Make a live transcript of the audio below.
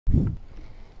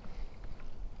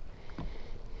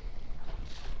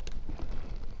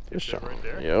Good shot. Right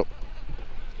there. Yep.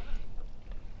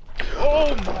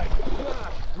 Oh my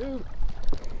gosh, dude.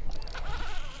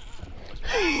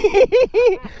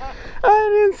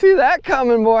 I didn't see that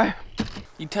coming, boy.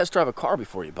 You test drive a car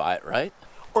before you buy it, right?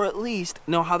 Or at least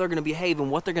know how they're gonna behave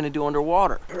and what they're gonna do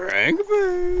underwater.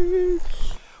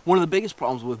 Crankbaits. One of the biggest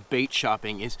problems with bait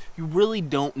shopping is you really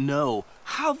don't know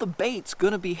how the bait's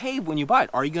gonna behave when you buy it.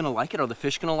 Are you gonna like it? Are the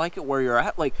fish gonna like it where you're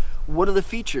at? Like, what are the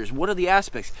features? What are the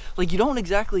aspects? Like, you don't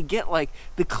exactly get like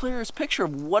the clearest picture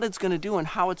of what it's gonna do and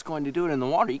how it's going to do it in the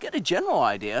water. You get a general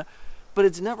idea, but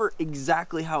it's never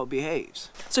exactly how it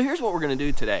behaves. So here's what we're gonna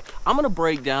do today. I'm gonna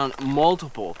break down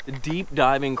multiple deep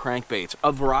diving crankbaits,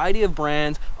 a variety of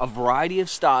brands, a variety of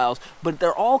styles, but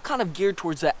they're all kind of geared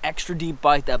towards that extra deep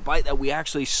bite that we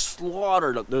actually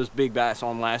slaughtered those big bass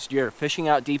on last year, fishing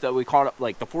out deep that we caught up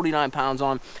like the 49 pounds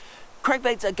on.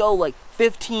 Crankbaits that go like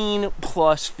 15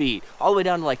 plus feet, all the way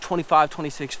down to like 25,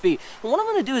 26 feet. And what I'm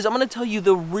gonna do is I'm gonna tell you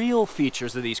the real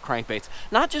features of these crankbaits.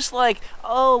 Not just like,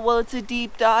 oh, well, it's a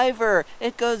deep diver,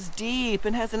 it goes deep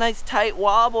and has a nice tight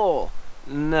wobble.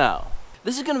 No.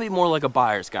 This is gonna be more like a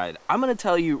buyer's guide. I'm gonna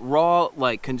tell you raw,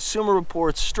 like consumer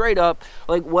reports, straight up,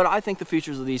 like what I think the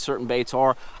features of these certain baits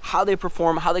are, how they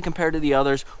perform, how they compare to the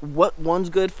others, what one's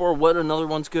good for, what another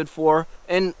one's good for,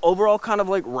 and overall kind of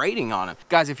like rating on it.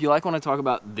 Guys, if you like when I talk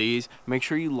about these, make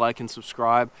sure you like and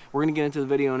subscribe. We're gonna get into the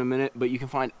video in a minute, but you can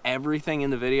find everything in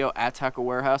the video at Tackle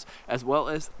Warehouse, as well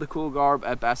as the cool garb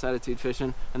at Bass Attitude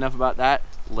Fishing. Enough about that,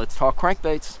 let's talk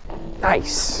crankbaits.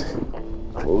 Nice.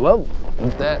 Love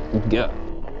that go.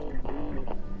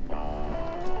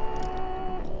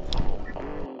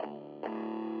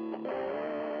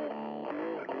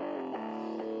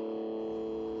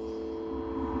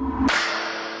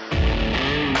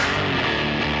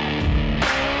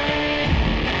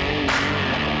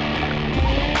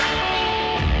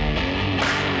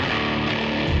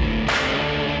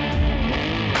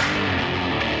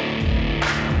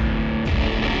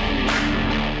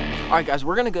 Alright guys,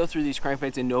 we're going to go through these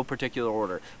crankbaits in no particular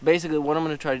order. Basically what I'm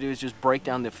going to try to do is just break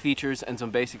down the features and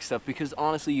some basic stuff, because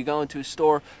honestly you go into a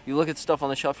store, you look at stuff on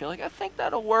the shelf, you're like, I think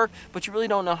that'll work, but you really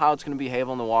don't know how it's going to behave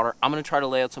on the water. I'm going to try to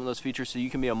lay out some of those features so you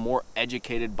can be a more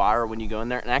educated buyer when you go in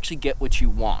there and actually get what you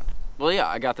want. Well, yeah,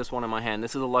 I got this one in my hand.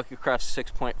 This is a Lucky Craft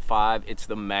 6.5. It's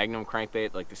the Magnum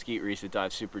crankbait, like the Skeet Reese that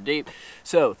dives super deep.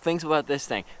 So things about this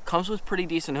thing. Comes with pretty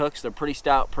decent hooks. They're pretty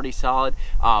stout, pretty solid.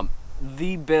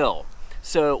 The bill.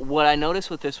 So what I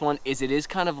noticed with this one is it is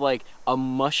kind of like a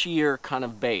mushier kind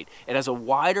of bait. It has a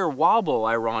wider wobble,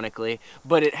 ironically,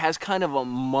 but it has kind of a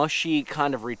mushy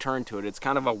kind of return to it. It's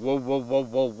kind of a whoa, whoa, whoa,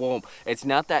 whoa, whoa. It's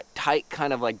not that tight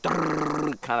kind of like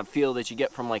kind of feel that you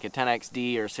get from like a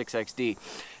 10XD or 6XD.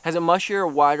 Has a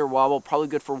mushier, wider wobble, probably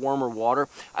good for warmer water.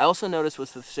 I also noticed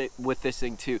with this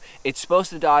thing too, it's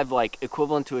supposed to dive like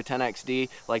equivalent to a 10XD,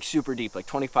 like super deep, like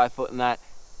 25 foot in that.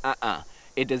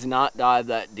 It does not dive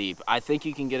that deep. I think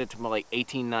you can get it to like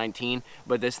 18, 19,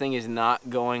 but this thing is not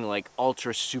going like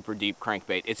ultra super deep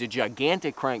crankbait. It's a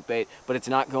gigantic crankbait, but it's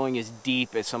not going as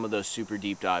deep as some of those super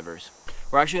deep divers.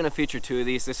 We're actually gonna feature two of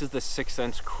these. This is the 6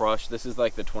 Cents Crush. This is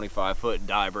like the 25-foot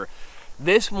diver.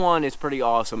 This one is pretty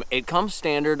awesome. It comes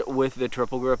standard with the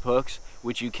triple grip hooks,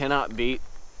 which you cannot beat.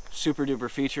 Super duper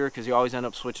feature, because you always end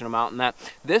up switching them out in that.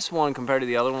 This one, compared to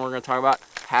the other one we're gonna talk about,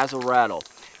 has a rattle.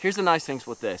 Here's the nice things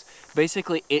with this.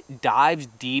 Basically, it dives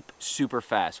deep super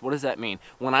fast. What does that mean?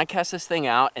 When I cast this thing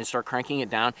out and start cranking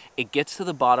it down, it gets to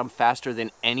the bottom faster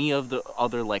than any of the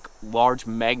other like large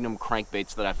Magnum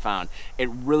crankbaits that I've found. It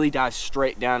really dives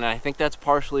straight down, and I think that's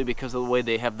partially because of the way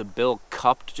they have the bill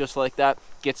cupped just like that.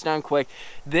 Gets down quick.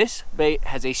 This bait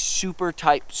has a super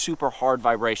tight, super hard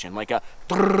vibration, like a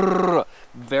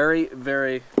very,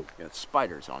 very,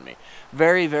 spiders on me.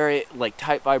 Very, very like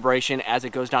tight vibration as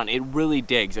it goes down. It really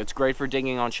digs. It's great for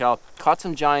digging on shell. Caught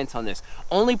some giants on this.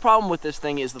 Only problem with this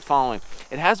thing is the following.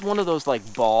 It has one of those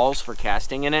like balls for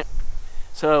casting in it.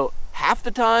 So half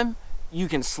the time you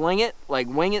can sling it, like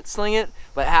wing it, sling it,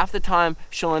 but half the time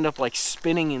she'll end up like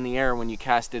spinning in the air when you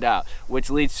cast it out, which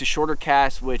leads to shorter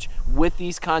casts, which with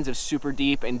these kinds of super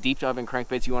deep and deep diving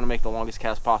crankbaits, you want to make the longest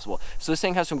cast possible. So this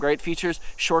thing has some great features.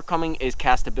 Shortcoming is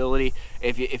castability.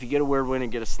 If you get a weird wind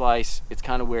and get a slice, it's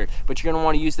kind of weird. But you're going to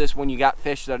want to use this when you got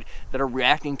fish that are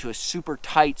reacting to a super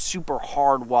tight, super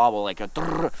hard wobble, like a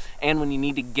and when you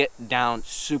need to get down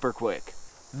super quick.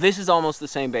 This is almost the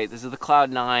same bait. This is the Cloud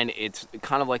 9. It's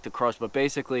kind of like the Crush, but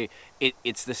basically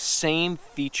it's the same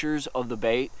features of the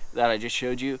bait that I just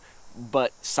showed you,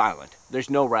 but silent. There's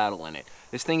no rattle in it.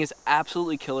 This thing is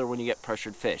absolutely killer when you get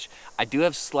pressured fish. I do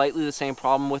have slightly the same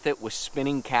problem with it with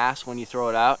spinning casts when you throw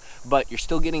it out, but you're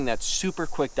still getting that super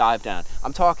quick dive down.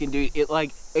 I'm talking, dude,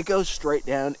 it goes straight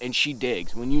down and she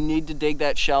digs. When you need to dig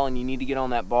that shell and you need to get on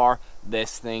that bar,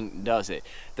 this thing does it.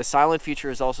 The silent feature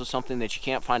is also something that you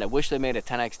can't find. I wish they made a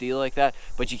 10XD like that,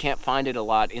 but you can't find it a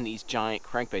lot in these giant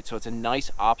crankbaits, so it's a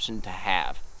nice option to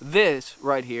have. This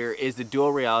right here is the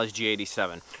Dual Realis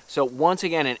G87. So once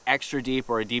again, an extra deep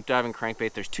or a deep diving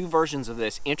crankbait. There's two versions of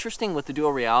this. Interesting with the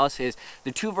Dual Realis is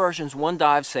the two versions, one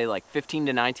dives say like 15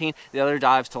 to 19, the other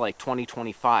dives to like 20,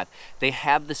 25. They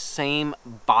have the same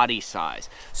body size.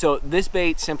 So this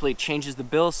bait simply changes the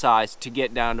bill size to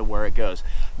get down to where it goes.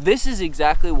 This is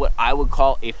exactly what I would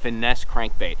call a finesse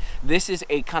crankbait. This is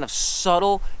a kind of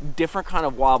subtle, different kind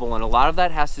of wobble, and a lot of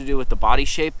that has to do with the body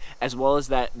shape as well as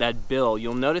that bill.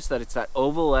 You'll notice that it's that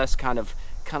oval-esque kind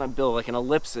of bill, like an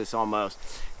ellipsis almost.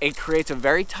 It creates a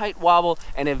very tight wobble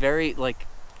and a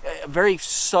very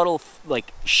subtle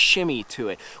like shimmy to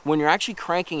it. When you're actually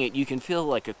cranking it, you can feel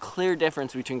like a clear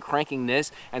difference between cranking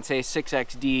this and say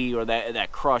 6XD or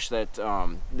that Crush,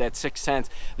 that 6 cents.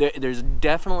 There's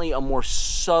definitely a more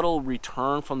subtle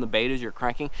return from the bait as you're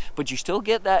cranking, but you still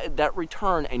get that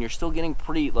return, and you're still getting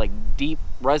pretty like deep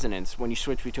resonance when you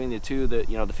switch between the two,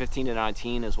 the 15 to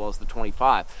 19 as well as the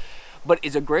 25. But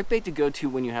it's a great bait to go to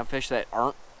when you have fish that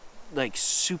aren't like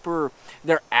super,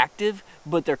 they're active,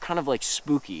 but they're kind of like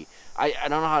spooky. I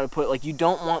don't know how to put it. Like, you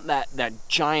don't want that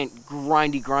giant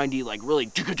grindy like really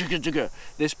jigga jigga jigga.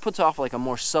 This puts off like a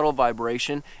more subtle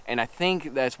vibration, and I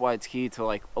think that's why it's key to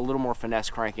like a little more finesse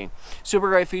cranking. Super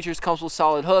great features, comes with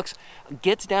solid hooks,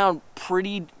 gets down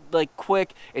pretty like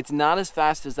quick. It's not as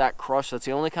fast as that Crush. That's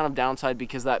the only kind of downside,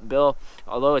 because that bill,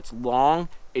 although it's long,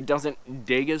 it doesn't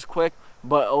dig as quick,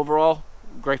 but overall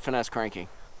great finesse cranking.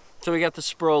 So we got the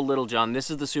Spro Little John.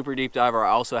 This is the super deep diver. I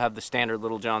also have the standard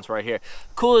Little Johns right here.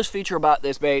 Coolest feature about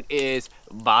this bait is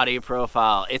body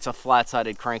profile. It's a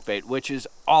flat-sided crankbait, which is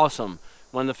awesome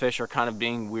when the fish are kind of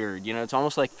being weird. You know, it's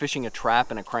almost like fishing a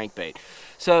trap in a crankbait.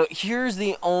 So here's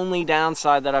the only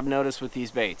downside that I've noticed with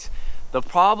these baits. The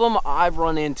problem I've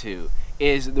run into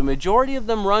is the majority of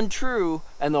them run true,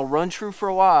 and they'll run true for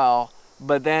a while,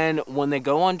 but then when they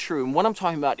go untrue, and what I'm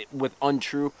talking about with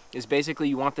untrue is basically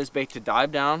you want this bait to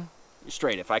dive down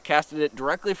straight. If I casted it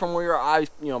directly from where your eye,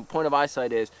 point of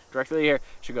eyesight is, directly here, it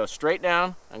should go straight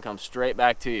down and come straight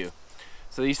back to you.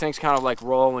 So these things kind of like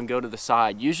roll and go to the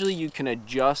side. Usually you can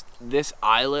adjust this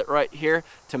eyelet right here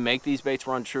to make these baits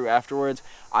run true afterwards.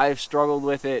 I've struggled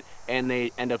with it and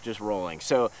they end up just rolling.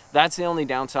 So that's the only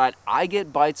downside. I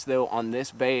get bites though on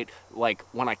this bait, like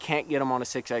when I can't get them on a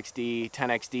 6XD,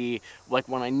 10XD, like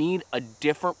when I need a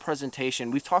different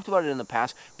presentation. We've talked about it in the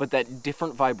past, but that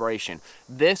different vibration.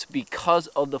 This, because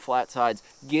of the flat sides,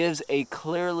 gives a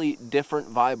clearly different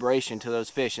vibration to those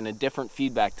fish and a different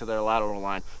feedback to their lateral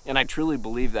line. And I truly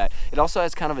believe that. It also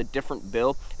has kind of a different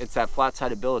bill. It's that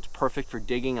flat-sided bill. It's perfect for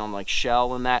digging on like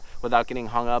shell and that without getting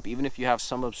hung up. Even if you have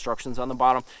some obstructions on the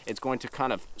bottom, it's going to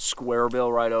kind of square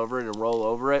bill right over it and roll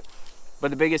over it. But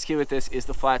the biggest key with this is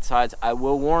the flat sides. I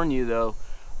will warn you though,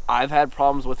 I've had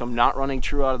problems with them not running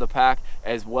true out of the pack,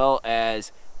 as well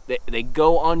as they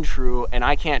go untrue and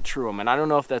I can't true them. And I don't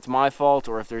know if that's my fault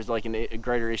or if there's like a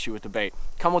greater issue with the bait.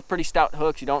 Come with pretty stout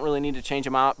hooks. You don't really need to change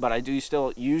them out, but I do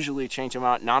still usually change them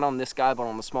out, not on this guy, but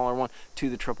on the smaller one, to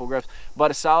the triple grips.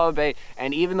 But a solid bait,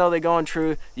 and even though they go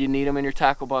untrue, you need them in your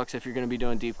tackle box if you're going to be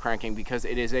doing deep cranking, because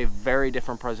it is a very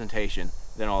different presentation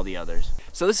than all the others.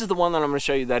 So this is the one that I'm going to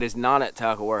show you that is not at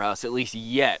Tackle Warehouse, at least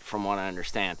yet, from what I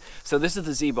understand. So this is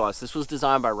the Z-Boss. This was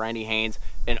designed by Randy Haynes,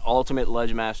 an ultimate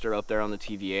ledge master up there on the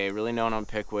TVA, really known on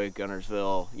Pickwick,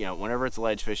 Gunnersville. You know, whenever it's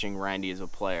ledge fishing, Randy is a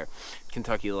player.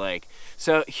 Kentucky Lake.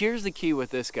 So here's the key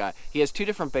with this guy. He has two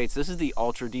different baits. This is the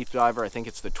ultra deep diver. I think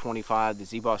it's the 25, the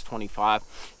Z-Boss 25.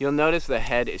 You'll notice the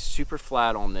head is super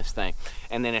flat on this thing,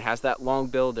 and then it has that long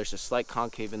bill. There's a slight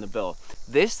concave in the bill.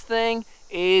 This thing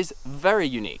is very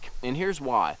unique, and here's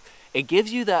why. It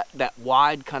gives you that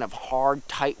wide, kind of hard,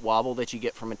 tight wobble that you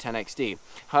get from a 10XD.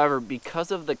 However,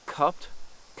 because of the cupped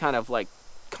kind of like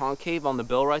concave on the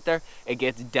bill right there, it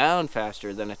gets down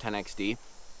faster than a 10XD.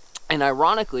 And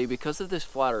ironically, because of this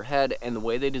flatter head and the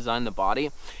way they design the body,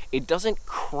 it doesn't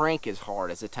crank as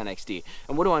hard as a 10XD.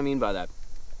 And what do I mean by that?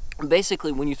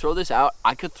 Basically, when you throw this out,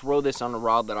 I could throw this on a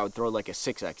rod that I would throw like a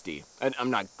 6XD. And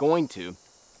I'm not going to,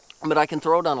 but I can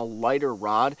throw it on a lighter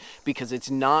rod because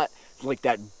it's not like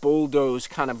that bulldoze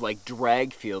kind of like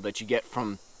drag feel that you get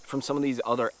from some of these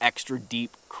other extra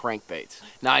deep crankbaits.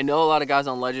 Now, I know a lot of guys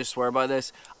on ledges swear by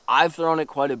this. I've thrown it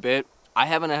quite a bit. I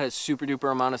haven't had a super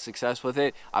duper amount of success with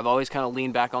it. I've always kind of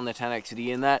leaned back on the 10XD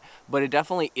in that, but it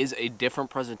definitely is a different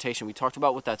presentation. We talked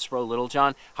about with that Spro Little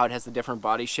John, how it has the different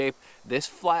body shape. This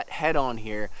flat head on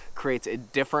here creates a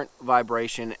different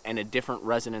vibration and a different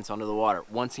resonance under the water.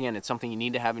 Once again, it's something you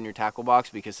need to have in your tackle box,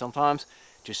 because sometimes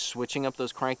just switching up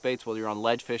those crankbaits, whether you're on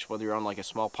ledge fish, whether you're on like a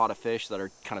small pot of fish that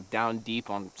are kind of down deep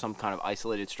on some kind of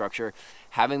isolated structure,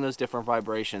 having those different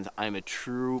vibrations, I'm a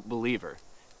true believer,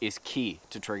 is key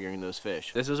to triggering those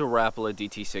fish. This is a Rapala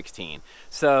DT16.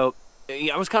 So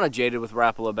I was kind of jaded with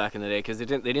Rapala back in the day because they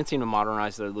didn't seem to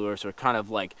modernize their lures, or kind of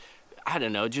like, I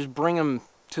don't know, just bring them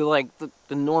to like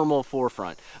the normal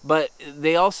forefront. But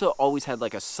they also always had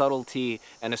like a subtlety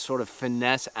and a sort of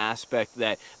finesse aspect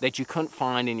that you couldn't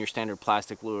find in your standard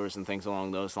plastic lures and things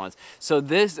along those lines. So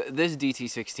this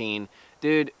DT16,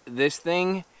 dude, this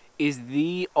thing is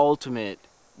the ultimate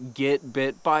get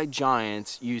bit by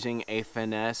giants using a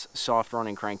finesse soft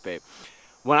running crankbait.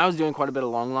 When I was doing quite a bit of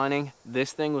long lining,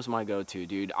 this thing was my go-to,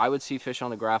 dude. I would see fish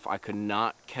on the graph, I could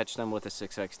not catch them with a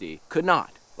 6XD. Could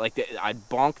not. Like, I'd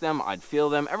bonk them, I'd feel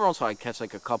them. Every once in a while I'd catch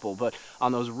like a couple, but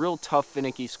on those real tough,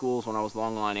 finicky schools when I was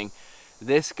long lining,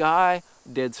 this guy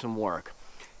did some work.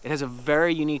 It has a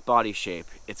very unique body shape.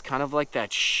 It's kind of like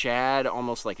that shad,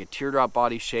 almost like a teardrop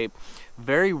body shape.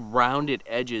 Very rounded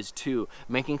edges too,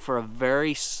 making for a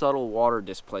very subtle water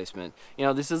displacement. You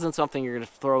know, this isn't something you're gonna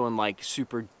throw in like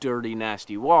super dirty,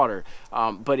 nasty water,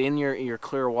 but in your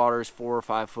clear waters, 4 or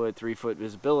 5 foot, 3 foot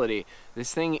visibility,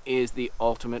 this thing is the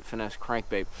ultimate finesse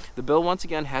crankbait. The bill once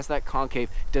again has that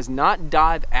concave, does not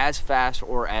dive as fast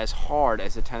or as hard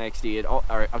as a 10XD,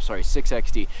 I'm sorry,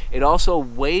 6XD. It also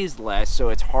weighs less, so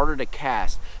it's harder to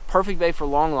cast. Perfect bait for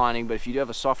long lining, but if you do have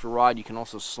a softer rod, you can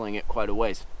also sling it quite a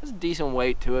ways. There's a decent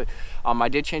weight to it. I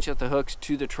did change out the hooks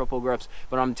to the triple grips,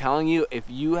 but I'm telling you, if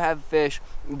you have fish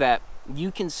that you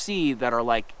can see that are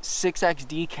like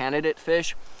 6XD candidate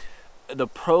fish, the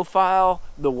profile,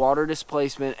 the water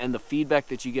displacement, and the feedback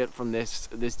that you get from this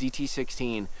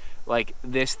DT16, like,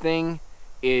 this thing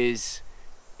is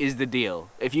the deal.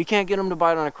 If you can't get them to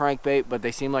bite on a crankbait, but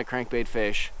they seem like crankbait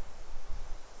fish,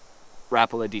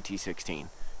 Rapala DT16.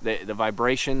 The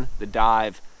vibration, the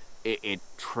dive, it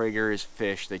triggers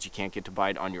fish that you can't get to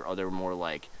bite on your other more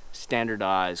like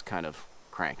standardized kind of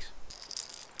cranks.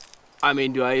 I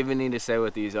mean, do I even need to say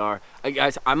what these are?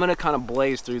 Guys, I'm going to kind of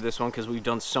blaze through this one because we've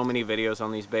done so many videos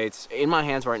on these baits. In my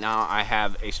hands right now, I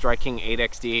have a Strike King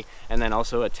 8XD and then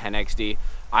also a 10XD.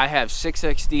 I have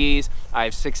 6XDs, I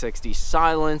have 6XD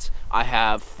Silence, I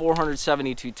have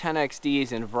 472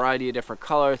 10XDs in a variety of different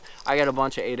colors. I got a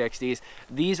bunch of 8XDs.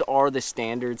 These are the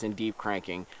standards in deep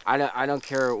cranking. I don't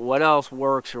care what else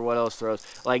works or what else throws.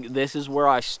 Like, this is where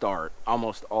I start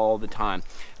almost all the time.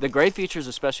 The great features,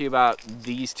 especially about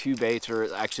these two baits,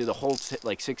 or actually the whole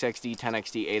like 6XD,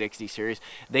 10XD, 8XD series,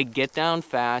 they get down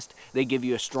fast. They give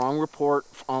you a strong report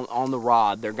on the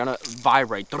rod. They're gonna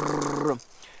vibrate.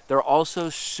 They're also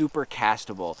super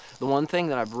castable. The one thing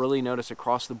that I've really noticed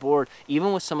across the board,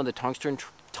 even with some of the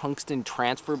tungsten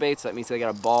transfer baits, that means they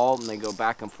got a ball and they go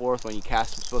back and forth when you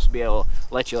cast them, supposed to be able to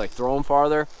let you like throw them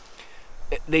farther.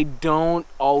 They don't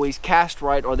always cast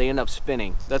right, or they end up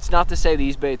spinning. That's not to say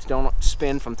these baits don't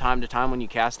spin from time to time when you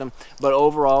cast them, but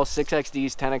overall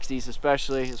 6XDs, 10XDs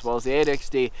especially, as well as the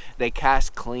 8XD, they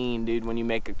cast clean, dude. When you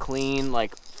make a clean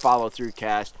like follow through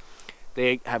cast,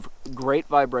 they have great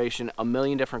vibration, a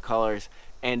million different colors,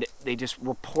 and they just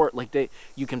report like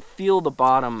you can feel the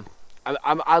bottom.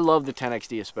 I love the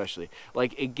 10XD especially.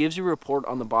 Like, it gives you a report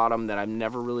on the bottom that I've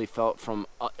never really felt from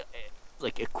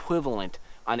like equivalent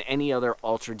on any other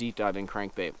ultra deep diving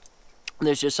crankbait.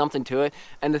 There's just something to it,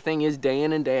 and the thing is, day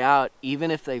in and day out, even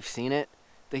if they've seen it,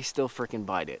 they still freaking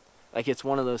bite it. Like, it's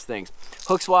one of those things.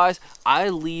 Hooks wise, I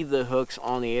leave the hooks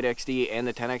on the 8XD and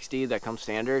the 10XD that come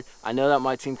standard. I know that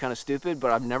might seem kind of stupid, but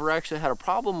I've never actually had a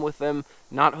problem with them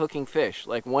not hooking fish.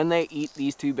 Like, when they eat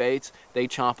these two baits, they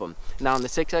chomp them. Now on the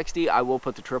 6XD, I will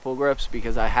put the triple grips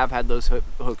because I have had those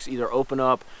hooks either open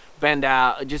up, bend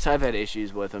out. I've had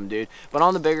issues with them, dude. But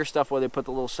on the bigger stuff where they put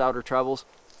the little souter trebles,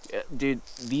 dude,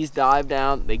 these dive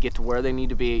down, they get to where they need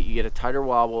to be, you get a tighter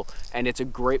wobble, and it's a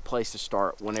great place to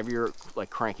start whenever you're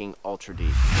like cranking ultra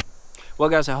deep. Well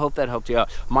guys, I hope that helped you out.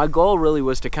 My goal really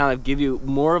was to kind of give you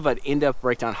more of an in-depth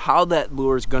breakdown how that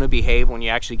lure is going to behave when you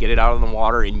actually get it out of the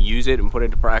water and use it and put it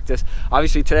into practice.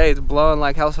 Obviously today it's blowing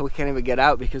like hell, so we can't even get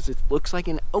out because it looks like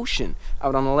an ocean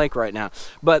out on the lake right now.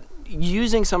 But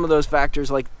using some of those factors,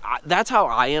 like that's how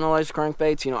I analyze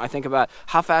crankbaits. You know, I think about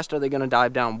how fast are they going to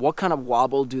dive down, what kind of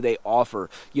wobble do they offer,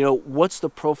 you know, what's the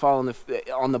profile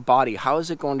on the body, how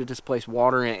is it going to displace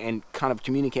water and kind of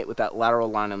communicate with that lateral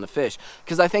line on the fish,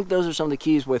 because I think those are some of the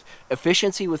keys with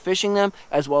efficiency with fishing them,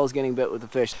 as well as getting bit with the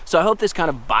fish. So I hope this kind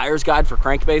of buyer's guide for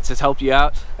crankbaits has helped you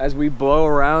out as we blow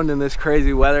around in this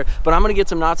crazy weather. But I'm gonna get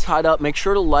some knots tied up. Make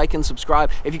sure to like and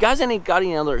subscribe. If you guys got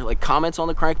any other like comments on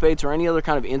the crankbaits or any other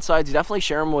kind of insights, definitely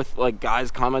share them with like guys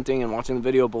commenting and watching the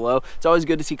video below. It's always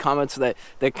good to see comments that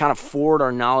kind of forward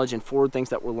our knowledge and forward things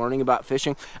that we're learning about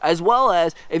fishing, as well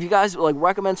as if you guys like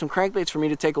recommend some crankbaits for me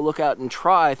to take a look at and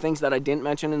try, things that I didn't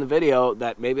mention in the video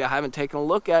that maybe I haven't taken a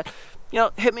look at, you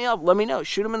know, hit me up, let me know,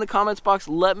 shoot them in the comments box,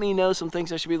 let me know some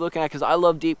things I should be looking at, because I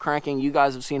love deep cranking. You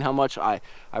guys have seen how much I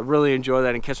really enjoy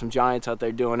that and catch some giants out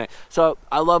there doing it. So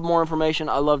I love more information.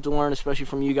 I love to learn, especially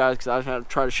from you guys, because I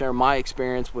try to share my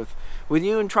experience with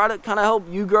you and try to kind of help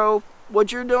you grow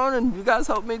what you're doing, and you guys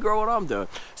help me grow what I'm doing.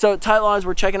 So tight lines,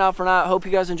 we're checking out for now. Hope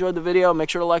you guys enjoyed the video. Make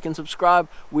sure to like and subscribe.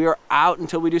 We are out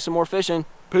until we do some more fishing.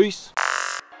 Peace.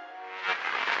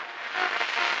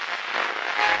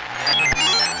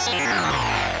 Yeah.